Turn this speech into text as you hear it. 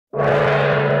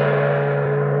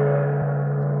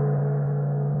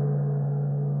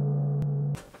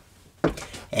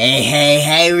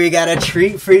Hey, we got a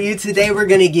treat for you today. We're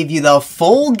going to give you the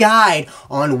full guide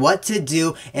on what to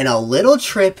do in a little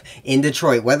trip in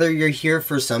Detroit, whether you're here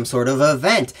for some sort of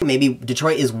event. Maybe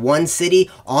Detroit is one city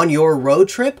on your road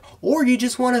trip, or you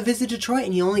just want to visit Detroit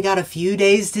and you only got a few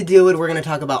days to do it. We're going to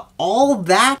talk about all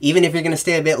that. Even if you're going to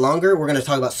stay a bit longer, we're going to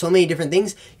talk about so many different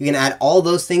things. You're going to add all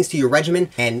those things to your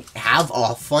regimen and have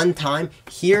a fun time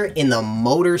here in the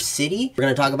Motor City. We're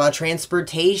going to talk about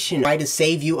transportation, try to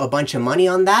save you a bunch of money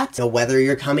on that. So whether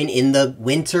you're coming in the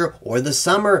winter or the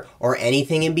summer or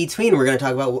anything in between, we're going to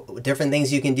talk about different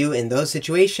things you can do in those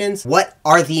situations. What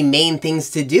are the main things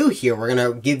to do here? We're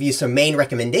going to give you some main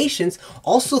recommendations.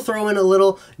 Also throw in a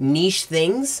little niche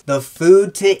things, the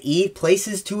food to eat,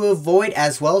 places to avoid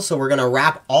as well. So we're going to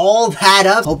wrap all that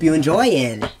up. Hope you enjoy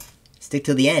and stick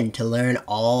till the end to learn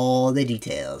all the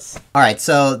details. All right,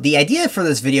 so the idea for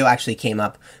this video actually came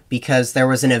up because there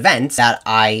was an event that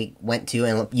I went to,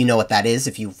 and you know what that is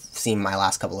if you've seen my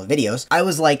last couple of videos. I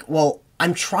was like, well,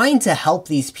 I'm trying to help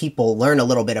these people learn a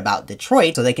little bit about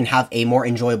Detroit so they can have a more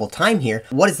enjoyable time here.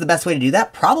 What is the best way to do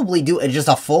that? Probably do just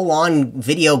a full-on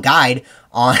video guide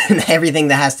on everything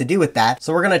that has to do with that.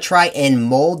 So we're gonna try and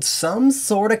mold some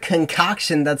sort of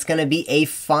concoction that's gonna be a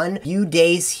fun few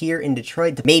days here in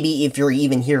Detroit. Maybe if you're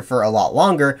even here for a lot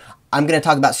longer, I'm gonna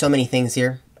talk about so many things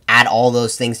here. Add all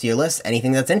those things to your list,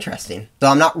 anything that's interesting. So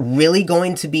I'm not really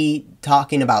going to be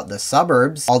talking about the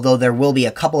suburbs, although there will be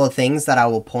a couple of things that I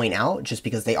will point out just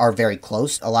because they are very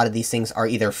close. A lot of these things are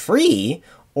either free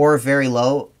or very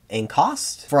low in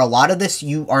cost. For a lot of this,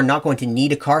 you are not going to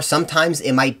need a car. Sometimes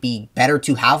it might be better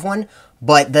to have one.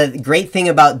 But the great thing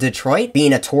about Detroit,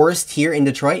 being a tourist here in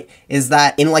Detroit, is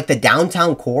that in like the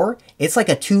downtown core, it's like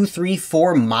a 2, 3,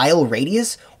 4 mile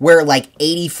radius where like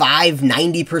 85,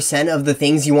 90% of the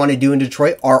things you want to do in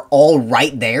Detroit are all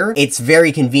right there. It's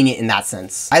very convenient in that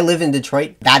sense. I live in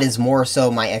Detroit. That is more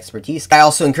so my expertise. I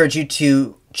also encourage you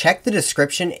to check the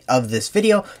description of this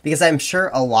video because I'm sure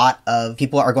a lot of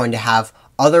people are going to have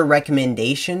other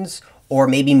recommendations or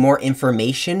maybe more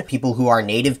information, people who are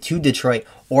native to Detroit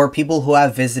or people who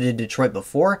have visited Detroit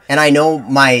before. And I know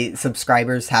my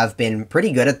subscribers have been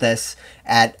pretty good at this,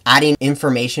 at adding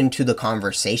information to the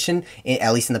conversation,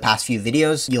 at least in the past few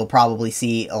videos. You'll probably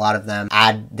see a lot of them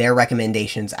add their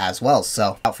recommendations as well.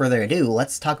 So without further ado,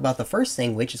 let's talk about the first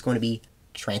thing, which is going to be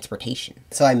transportation.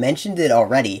 So I mentioned it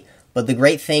already, but the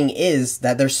great thing is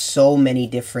that there's so many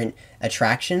different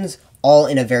attractions all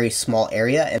in a very small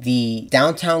area. The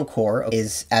downtown core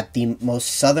is at the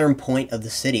most southern point of the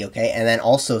city, okay? And then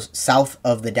also south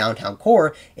of the downtown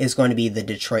core is going to be the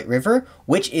Detroit River,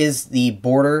 which is the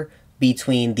border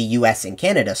between the US and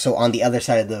Canada. So on the other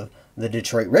side of the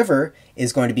Detroit River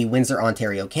is going to be Windsor,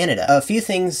 Ontario, Canada. A few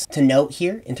things to note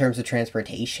here in terms of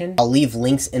transportation. I'll leave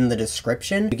links in the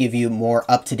description to give you more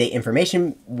up-to-date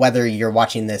information, whether you're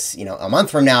watching this, you know, a month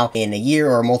from now, in a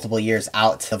year, or multiple years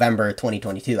out, November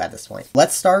 2022 at this point.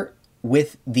 Let's start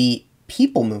with the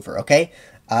People Mover, okay?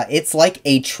 It's like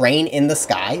a train in the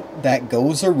sky that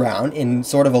goes around in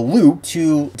sort of a loop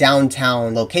to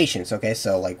downtown locations, okay?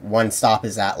 So like one stop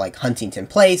is at like Huntington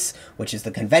Place, which is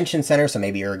the convention center, so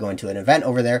maybe you're going to an event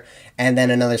over there. And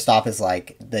then another stop is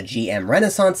like the GM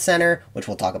Renaissance Center, which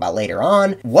we'll talk about later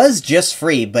on. Was just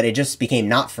free, but it just became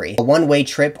not free. A one-way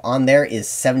trip on there is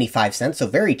 75 cents, so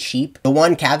very cheap. The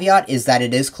one caveat is that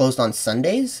it is closed on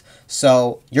Sundays,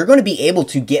 so you're going to be able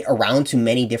to get around to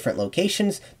many different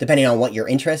locations, depending on what you're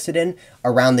interested in,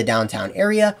 around the downtown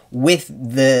area with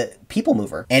the People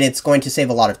Mover. And it's going to save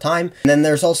a lot of time. And then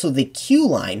there's also the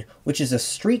Qline, which is a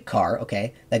streetcar,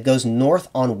 okay, that goes north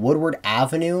on Woodward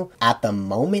Avenue. At the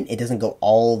moment, it doesn't go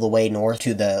all the way north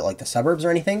to the suburbs or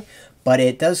anything, but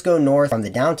it does go north from the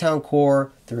downtown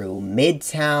core through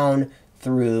Midtown,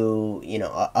 through, you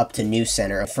know, up to New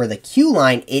Center. For the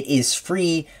Qline, it is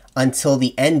free until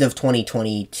the end of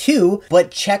 2022, but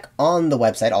check on the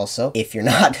website also if you're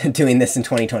not doing this in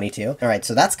 2022. All right,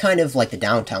 so that's kind of like the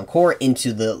downtown core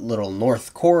into the little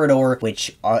north corridor,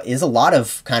 which is a lot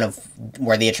of kind of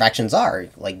where the attractions are.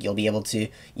 Like you'll be able to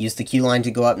use the Qline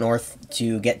to go up north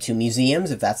to get to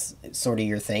museums if that's sort of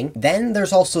your thing. Then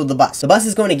there's also the bus. The bus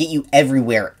is going to get you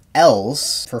everywhere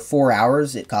else. For 4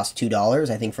 hours, it costs $2.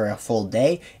 I think for a full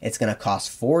day, it's going to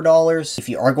cost $4. If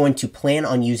you are going to plan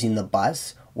on using the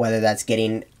bus, whether that's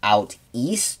getting out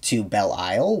east to Belle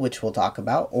Isle, which we'll talk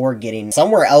about, or getting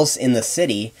somewhere else in the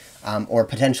city, or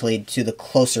potentially to the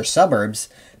closer suburbs,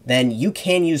 then you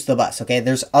can use the bus, okay?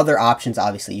 There's other options,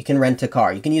 obviously. You can rent a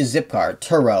car. You can use Zipcar,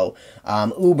 Turo,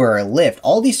 Uber, Lyft,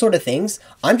 all these sort of things.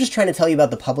 I'm just trying to tell you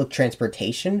about the public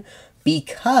transportation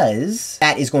because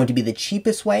that is going to be the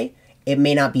cheapest way it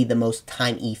may not be the most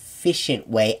time efficient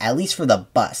way, at least for the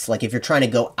bus. Like if you're trying to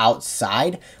go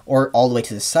outside or all the way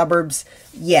to the suburbs,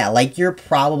 yeah, like you're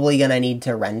probably gonna need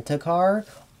to rent a car.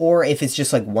 Or if it's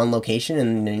just like one location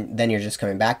and then you're just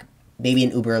coming back, maybe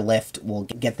an Uber or Lyft will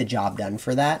get the job done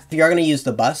for that. If you are going to use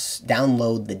the bus,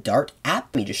 download the Dart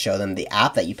app. You just show them the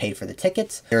app that you paid for the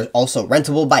tickets. There's also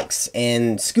rentable bikes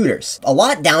and scooters. A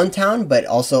lot downtown, but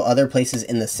also other places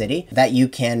in the city that you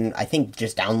can, I think,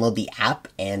 just download the app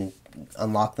and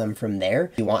unlock them from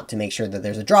there. You want to make sure that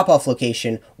there's a drop-off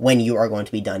location when you are going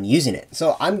to be done using it.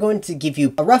 So I'm going to give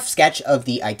you a rough sketch of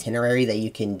the itinerary that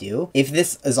you can do. If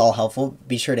this is all helpful,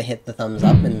 be sure to hit the thumbs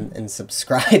up and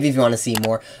subscribe if you want to see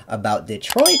more about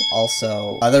Detroit.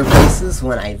 Also, other places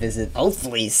when I visit,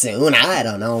 hopefully soon, I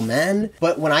don't know, man.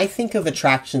 But when I think of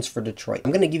attractions for Detroit,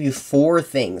 I'm going to give you 4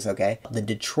 things, okay? The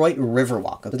Detroit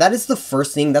Riverwalk. So that is the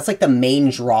first thing. That's like the main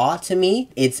draw to me.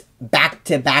 It's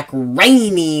back-to-back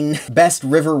reigning best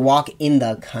river walk in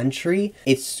the country.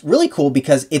 It's really cool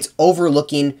because it's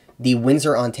overlooking the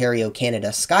Windsor, Ontario,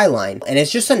 Canada skyline. And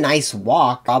it's just a nice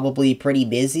walk, probably pretty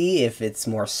busy if it's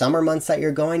more summer months that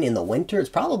you're going. In the winter, it's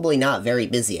probably not very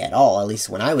busy at all, at least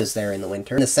when I was there in the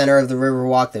winter. In the center of the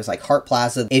Riverwalk, there's like Hart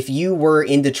Plaza. If you were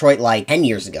in Detroit like 10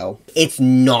 years ago, it's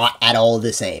not at all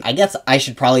the same. I guess I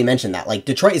should probably mention that. Like,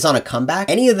 Detroit is on a comeback.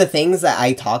 Any of the things that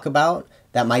I talk about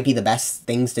that might be the best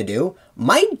things to do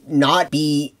might not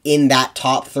be in that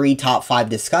top 3, top 5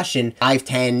 discussion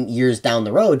 5-10 years down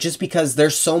the road, just because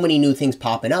there's so many new things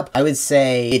popping up. I would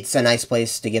say it's a nice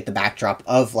place to get the backdrop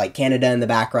of like Canada in the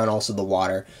background, also the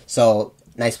water. So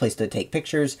nice place to take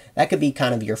pictures. That could be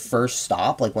kind of your first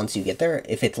stop. Like once you get there,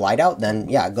 if it's light out, then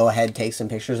yeah, go ahead, take some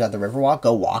pictures at the Riverwalk,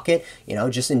 go walk it, you know,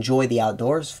 just enjoy the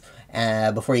outdoors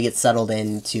before you get settled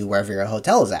into wherever your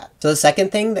hotel is at. So the second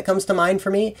thing that comes to mind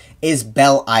for me is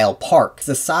Belle Isle Park.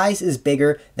 The size is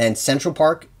bigger than Central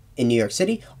Park in New York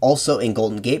City, also in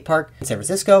Golden Gate Park in San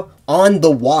Francisco, on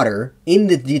the water in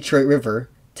the Detroit River,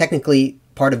 technically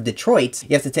part of Detroit.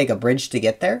 You have to take a bridge to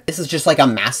get there. This is just like a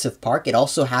massive park. It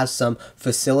also has some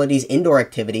facilities, indoor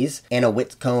activities, and a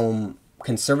Whitcomb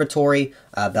Conservatory,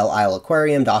 Belle Isle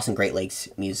Aquarium, Dawson Great Lakes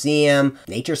Museum,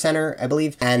 Nature Center, I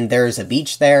believe. And there's a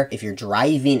beach there. If you're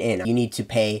driving in, you need to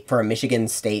pay for a Michigan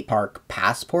State Park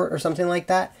passport or something like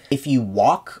that. If you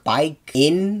walk, bike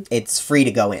in, it's free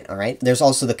to go in, all right? There's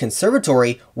also the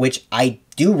conservatory, which I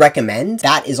do recommend.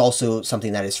 That is also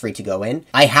something that is free to go in.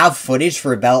 I have footage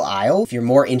for Belle Isle. If you're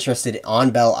more interested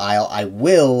on Belle Isle, I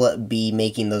will be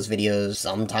making those videos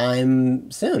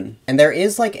sometime soon. And there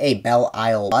is like a Belle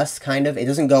Isle bus, kind of. It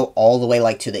doesn't go all the way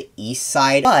like to the east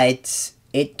side, but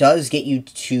it does get you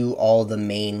to all the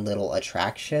main little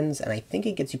attractions, and I think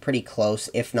it gets you pretty close,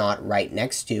 if not right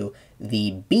next to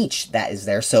the beach that is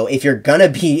there. So if you're gonna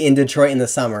be in Detroit in the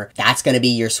summer, that's gonna be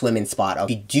your swimming spot. If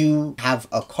you do have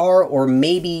a car, or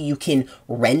maybe you can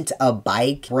rent a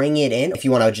bike, bring it in. If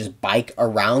you want to just bike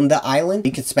around the island,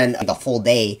 you could spend the full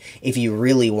day if you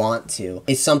really want to.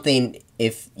 It's something,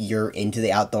 if you're into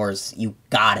the outdoors, you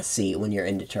gotta see when you're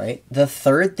in Detroit. The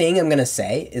third thing I'm gonna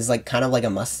say is like kind of like a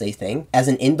must-say thing. As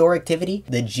an indoor activity,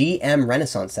 the GM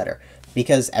Renaissance Center.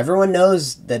 Because everyone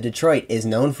knows that Detroit is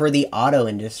known for the auto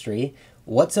industry.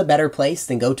 What's a better place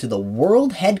than go to the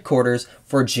world headquarters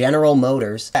for General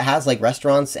Motors? It has like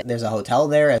restaurants, there's a hotel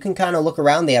there. You can kind of look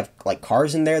around, they have like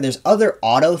cars in there. There's other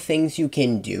auto things you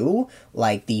can do,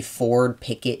 like the Ford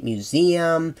Pickett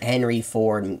Museum, Henry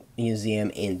Ford Museum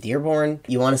in Dearborn.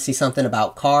 You want to see something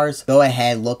about cars? Go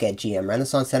ahead, look at GM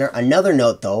Renaissance Center. Another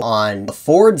note though, on the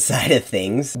Ford side of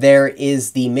things, there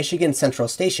is the Michigan Central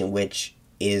Station, which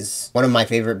is one of my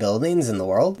favorite buildings in the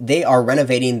world. They are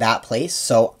renovating that place,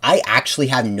 so I actually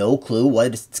have no clue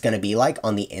what it's going to be like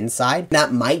on the inside.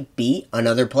 That might be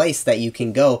another place that you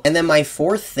can go. And then my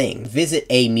fourth thing, visit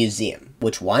a museum.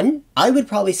 Which one? I would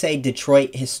probably say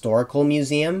Detroit Historical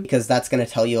Museum, because that's going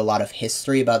to tell you a lot of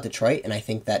history about Detroit, and I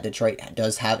think that Detroit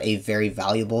does have a very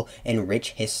valuable and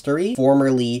rich history.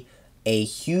 Formerly a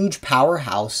huge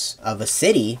powerhouse of a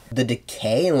city, the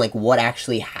decay and like what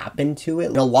actually happened to it.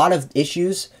 And a lot of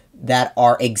issues that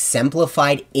are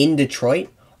exemplified in Detroit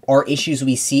are issues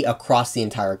we see across the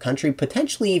entire country,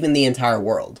 potentially even the entire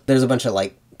world. There's a bunch of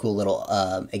like cool little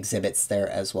exhibits there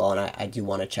as well, and I do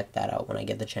want to check that out when I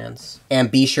get the chance. And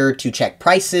be sure to check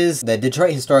prices. The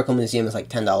Detroit Historical Museum is like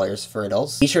 $10 for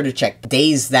adults. Be sure to check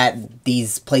days that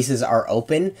these places are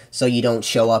open so you don't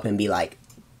show up and be like,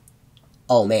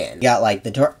 oh man. We got like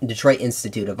the Detroit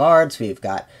Institute of Arts, we've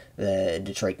got the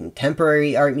Detroit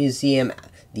Contemporary Art Museum,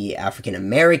 the African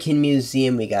American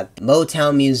Museum, we got the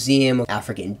Motown Museum,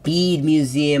 African Bead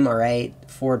Museum, all right,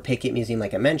 Ford Pickett Museum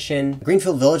like I mentioned.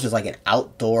 Greenfield Village is like an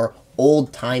outdoor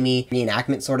old-timey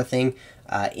reenactment sort of thing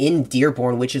in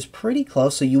Dearborn, which is pretty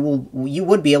close, so you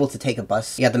would be able to take a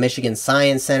bus. You got the Michigan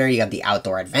Science Center, you got the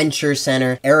Outdoor Adventure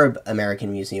Center, Arab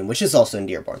American Museum, which is also in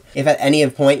Dearborn. If at any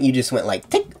point you just went like,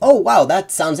 tick, oh wow,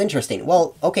 that sounds interesting.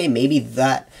 Well, okay, maybe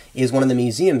that is one of the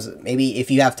museums. Maybe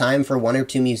if you have time for 1 or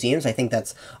 2 museums, I think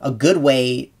that's a good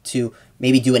way to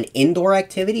maybe do an indoor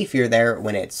activity if you're there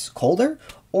when it's colder,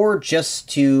 or just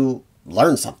to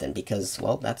learn something, because,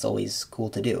 well, that's always cool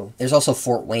to do. There's also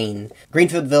Fort Wayne.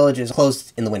 Greenfield Village is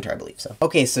closed in the winter, I believe so.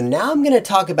 Okay, so now I'm going to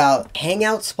talk about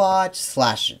hangout spots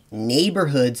 /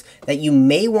 neighborhoods that you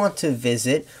may want to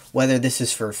visit, whether this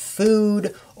is for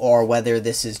food or whether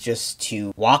this is just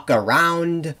to walk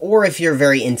around, or if you're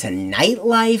very into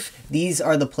nightlife, these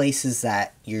are the places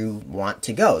that you want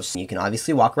to go. So you can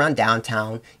obviously walk around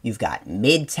downtown. You've got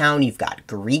Midtown, you've got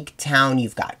Greektown,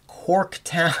 you've got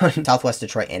Corktown, Southwest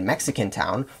Detroit, and Mexican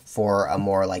Town for a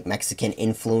more like Mexican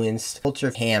influenced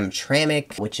culture.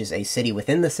 Hamtramck, which is a city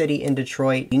within the city in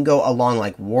Detroit. You can go along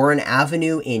like Warren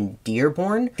Avenue in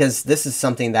Dearborn, because this is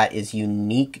something that is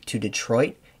unique to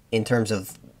Detroit in terms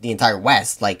of the entire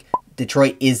West. Like,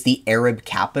 Detroit is the Arab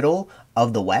capital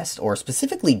of the West, or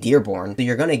specifically Dearborn. So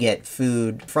you're gonna get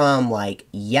food from like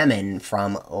Yemen,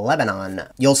 from Lebanon.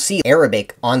 You'll see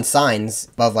Arabic on signs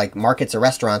above like markets or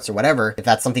restaurants or whatever. If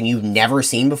that's something you've never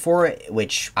seen before,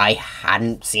 which I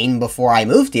hadn't seen before I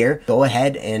moved here, go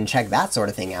ahead and check that sort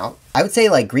of thing out. I would say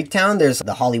like Greektown, there's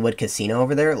the Hollywood Casino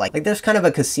over there. Like there's kind of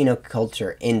a casino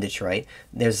culture in Detroit.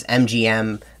 There's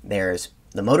MGM, there's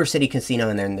the Motor City Casino,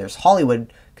 and then there's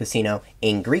Hollywood Casino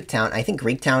in Greektown. I think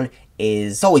Greektown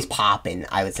is always popping,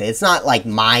 I would say. It's not like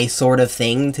my sort of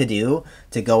thing to do,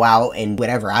 to go out and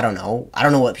whatever, I don't know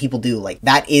what people do. Like,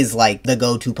 that is like the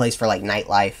go-to place for like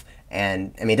nightlife.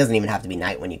 And I mean, it doesn't even have to be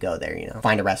night when you go there, you know.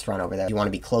 Find a restaurant over there. If you want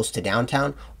to be close to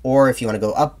downtown, or if you want to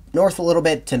go up north a little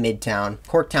bit to Midtown,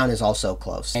 Corktown is also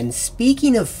close. And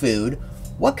speaking of food,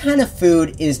 what kind of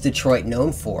food is Detroit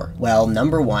known for? Well,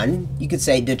 number 1, you could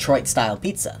say Detroit-style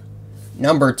pizza.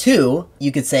 Number 2,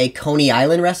 you could say Coney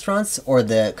Island restaurants or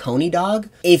the Coney dog.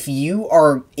 If you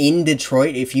are in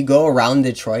Detroit, if you go around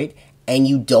Detroit and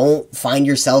you don't find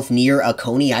yourself near a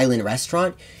Coney Island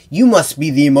restaurant, you must be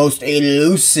the most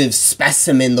elusive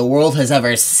specimen the world has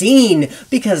ever seen,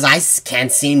 because I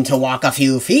can't seem to walk a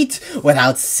few feet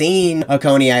without seeing a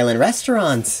Coney Island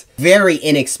restaurant. Very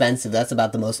inexpensive. That's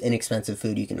about the most inexpensive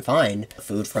food you can find.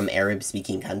 Food from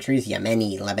Arab-speaking countries,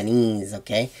 Yemeni, Lebanese,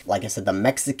 okay? Like I said, the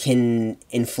Mexican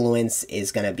influence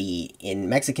is going to be in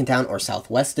Mexican Town or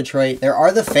Southwest Detroit. There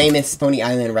are the famous Coney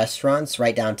Island restaurants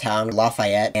right downtown,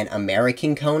 Lafayette and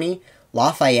American Coney.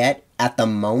 Lafayette, at the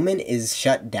moment, is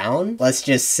shut down. Let's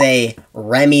just say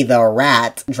Remy the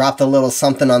Rat dropped a little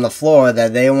something on the floor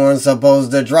that they weren't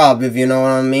supposed to drop, if you know what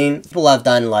I mean. People have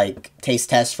done like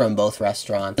taste tests from both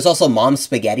restaurants. There's also Mom's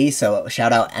Spaghetti, so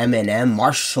shout out M&M.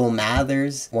 Marshall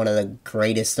Mathers, one of the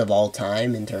greatest of all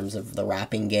time in terms of the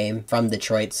rapping game, from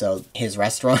Detroit, so his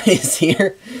restaurant is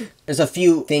here. There's a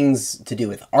few things to do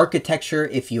with architecture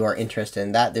if you are interested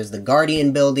in that. There's the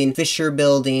Guardian Building, Fisher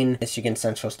Building, Michigan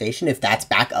Central Station. If that's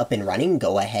back up and running,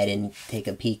 go ahead and take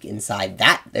a peek inside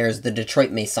that. There's the Detroit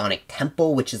Masonic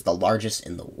Temple, which is the largest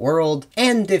in the world.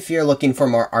 And if you're looking for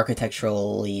more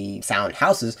architecturally sound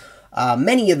houses,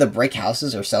 many of the brick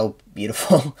houses are so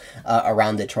beautiful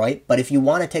around Detroit. But if you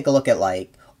want to take a look at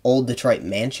like old Detroit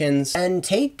mansions, and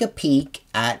take a peek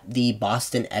at the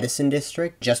Boston Edison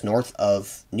district just north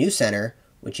of New Center,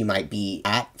 which you might be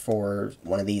at for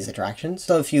one of these attractions.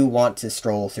 So if you want to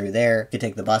stroll through there, you could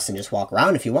take the bus and just walk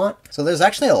around if you want. So there's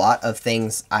actually a lot of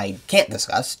things I can't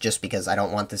discuss just because I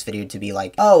don't want this video to be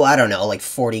like, oh, I don't know, like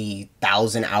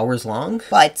 40,000 hours long.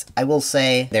 But I will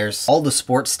say there's all the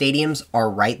sports stadiums are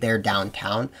right there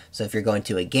downtown. So if you're going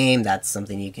to a game, that's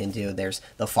something you can do. There's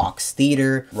the Fox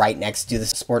Theater right next to the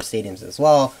sports stadiums as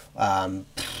well.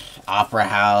 Opera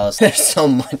House. There's so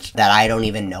much that I don't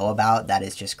even know about that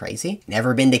is just crazy.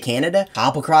 Never been to Canada?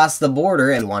 Hop across the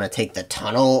border and want to take the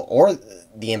tunnel or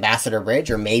the Ambassador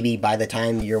Bridge, or maybe by the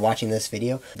time you're watching this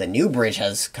video, the new bridge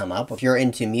has come up. If you're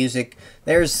into music,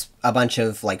 there's a bunch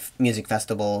of like music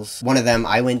festivals. One of them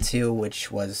I went to,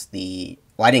 which was the,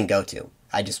 well, I didn't go to,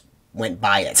 I just went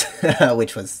by it,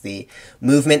 which was the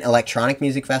Movement Electronic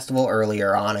Music Festival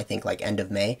earlier on, I think like end of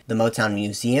May. The Motown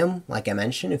Museum, like I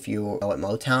mentioned, if you know what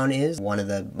Motown is, one of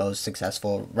the most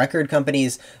successful record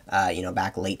companies, you know,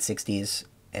 back late 60s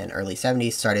and early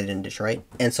 70s, started in Detroit.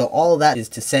 And so all of that is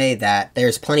to say that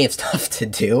there's plenty of stuff to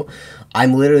do.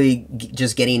 I'm literally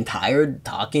just getting tired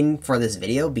talking for this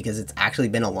video because it's actually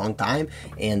been a long time.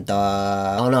 And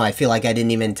I don't know, I feel like I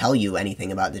didn't even tell you anything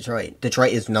about Detroit.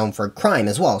 Detroit is known for crime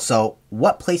as well. So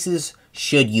what places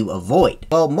should you avoid?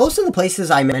 Well, most of the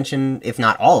places I mentioned, if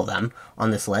not all of them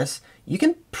on this list, you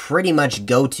can pretty much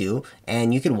go to,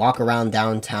 and you can walk around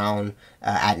downtown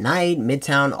at night,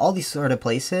 Midtown, all these sort of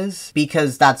places,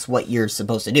 because that's what you're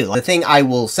supposed to do. The thing I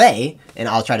will say, and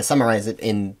I'll try to summarize it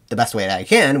in the best way that I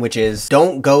can, which is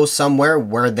don't go somewhere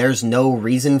where there's no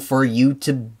reason for you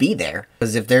to be there.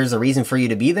 Because if there's a reason for you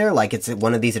to be there, like it's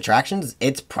one of these attractions,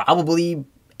 it's probably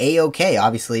a-okay.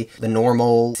 Obviously, the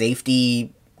normal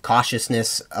safety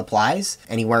cautiousness applies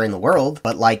anywhere in the world,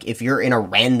 but like if you're in a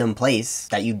random place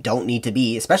that you don't need to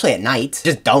be, especially at night,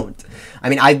 just don't. I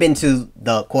mean, I've been to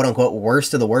the quote-unquote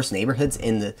worst of the worst neighborhoods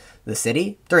in the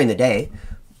city during the day,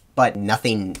 but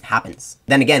nothing happens.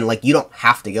 Then again, like you don't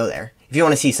have to go there. If you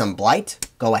want to see some blight,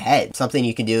 go ahead. Something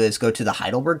you can do is go to the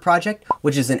Heidelberg Project,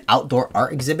 which is an outdoor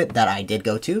art exhibit that I did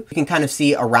go to. You can kind of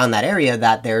see around that area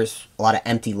that there's a lot of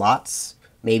empty lots,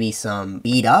 maybe some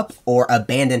beat up or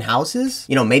abandoned houses.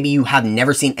 You know, maybe you have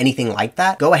never seen anything like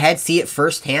that. Go ahead, see it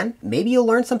firsthand. Maybe you'll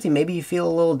learn something. Maybe you feel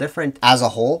a little different as a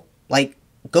whole. Like,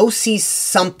 go see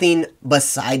something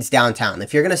besides downtown.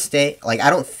 If you're gonna stay, like,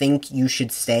 I don't think you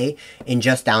should stay in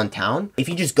just downtown. If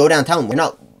you just go downtown, you're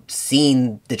not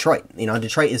seeing Detroit. You know,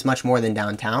 Detroit is much more than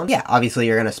downtown. Yeah, obviously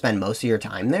you're gonna spend most of your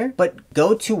time there, but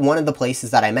go to one of the places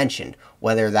that I mentioned,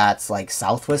 whether that's like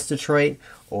Southwest Detroit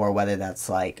or whether that's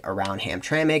like around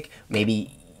Hamtramck.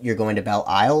 Maybe you're going to Belle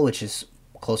Isle, which is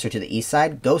closer to the east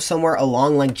side. Go somewhere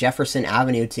along like Jefferson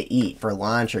Avenue to eat for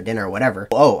lunch or dinner or whatever.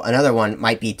 Oh, another one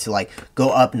might be to like go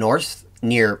up north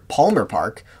near Palmer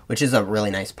Park, which is a really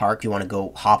nice park. If you want to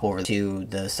go hop over to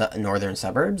the northern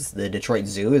suburbs, the Detroit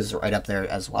Zoo is right up there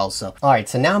as well. So, all right,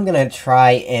 so now I'm going to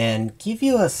try and give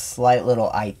you a slight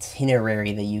little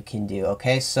itinerary that you can do,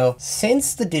 okay? So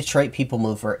since the Detroit People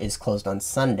Mover is closed on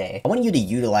Sunday, I want you to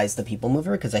utilize the People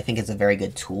Mover because I think it's a very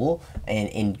good tool and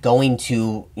in going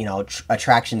to, you know,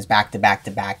 attractions back to back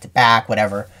to back to back,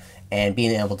 whatever, and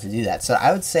being able to do that. So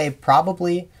I would say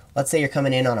probably, let's say you're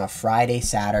coming in on a Friday,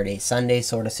 Saturday, Sunday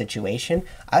sort of situation.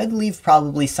 I would leave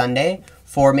probably Sunday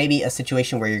for maybe a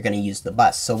situation where you're going to use the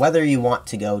bus. So whether you want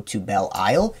to go to Belle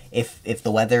Isle, if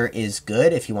the weather is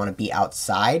good, if you want to be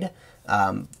outside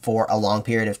for a long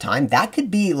period of time, that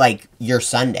could be like your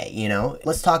Sunday, you know?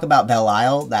 Let's talk about Belle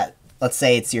Isle. Let's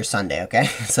say it's your Sunday, okay?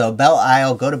 So Belle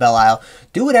Isle, go to Belle Isle,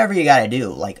 do whatever you gotta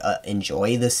do, like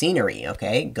enjoy the scenery,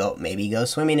 okay? Maybe go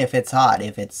swimming if it's hot.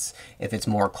 If it's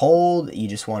more cold, you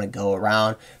just want to go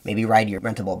around, maybe ride your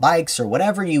rentable bikes or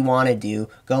whatever you want to do.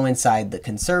 Go inside the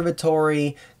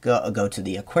conservatory, go to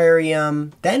the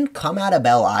aquarium, then come out of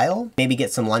Belle Isle, maybe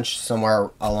get some lunch somewhere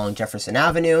along Jefferson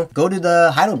Avenue. Go to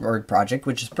the Heidelberg Project,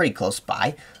 which is pretty close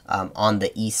by, on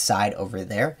the east side over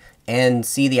there, and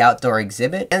see the outdoor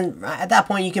exhibit. And at that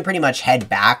point, you can pretty much head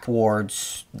back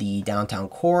towards the downtown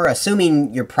core,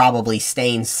 assuming you're probably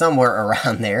staying somewhere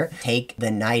around there. Take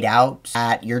the night out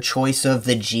at your choice of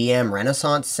the GM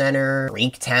Renaissance Center,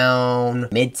 Greektown,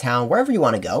 Midtown, wherever you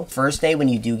want to go. First day when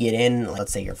you do get in,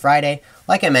 let's say you're Friday,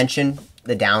 like I mentioned,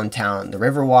 the downtown, the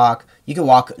Riverwalk. You can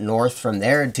walk north from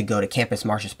there to go to Campus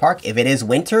Martius Park. If it is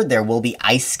winter, there will be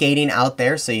ice skating out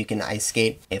there, so you can ice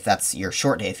skate if that's your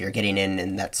short day, if you're getting in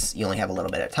and you only have a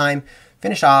little bit of time.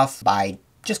 Finish off by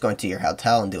just going to your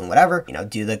hotel and doing whatever. You know,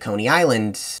 do the Coney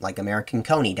Island, like American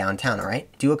Coney downtown, all right?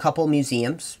 Do a couple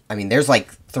museums. I mean, there's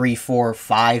like 3, 4,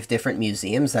 5 different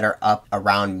museums that are up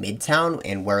around Midtown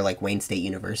and where like Wayne State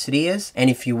University is. And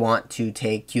if you want to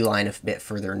take Qline a bit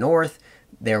further north,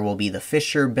 there will be the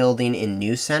Fisher Building in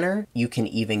New Center. You can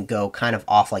even go kind of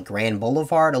off like Grand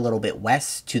Boulevard, a little bit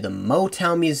west to the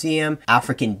Motown Museum,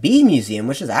 African Bee Museum,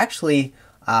 which is actually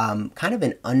kind of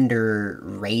an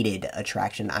underrated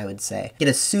attraction, I would say. Get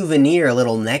a souvenir, a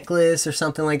little necklace or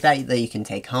something like that that you can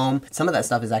take home. Some of that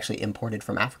stuff is actually imported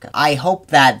from Africa. I hope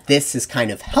that this has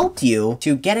kind of helped you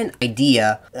to get an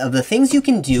idea of the things you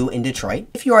can do in Detroit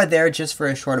if you are there just for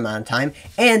a short amount of time.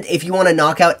 And if you want to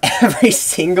knock out every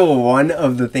single one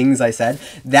of the things I said,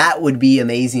 that would be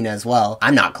amazing as well.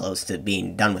 I'm not close to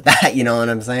being done with that, you know what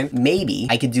I'm saying? Maybe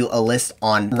I could do a list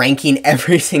on ranking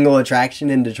every single attraction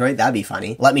in Detroit. That'd be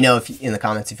funny. Let me know in the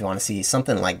comments if you want to see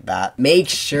something like that. Make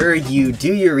sure you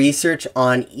do your research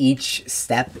on each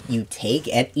step you take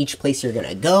at each place you're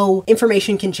gonna go.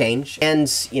 Information can change,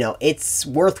 and you know, it's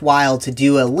worthwhile to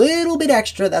do a little bit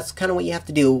extra. That's kind of what you have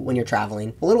to do when you're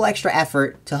traveling. A little extra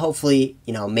effort to hopefully,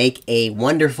 you know, make a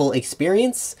wonderful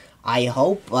experience. I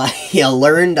hope you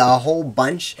learned a whole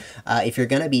bunch. If you're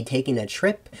going to be taking a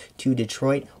trip to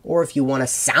Detroit, or if you want to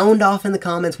sound off in the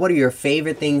comments, what are your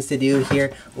favorite things to do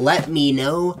here? Let me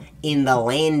know in the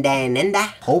land and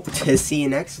hope to see you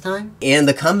next time. And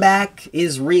the comeback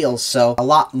is real, so a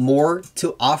lot more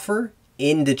to offer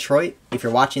in Detroit if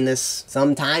you're watching this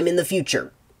sometime in the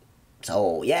future.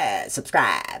 So yeah,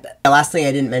 subscribe. The last thing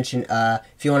I didn't mention,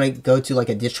 if you want to go to like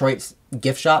a Detroit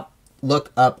gift shop,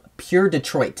 look up Pure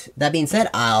Detroit. That being said,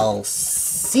 I'll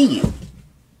see you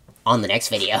on the next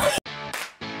video.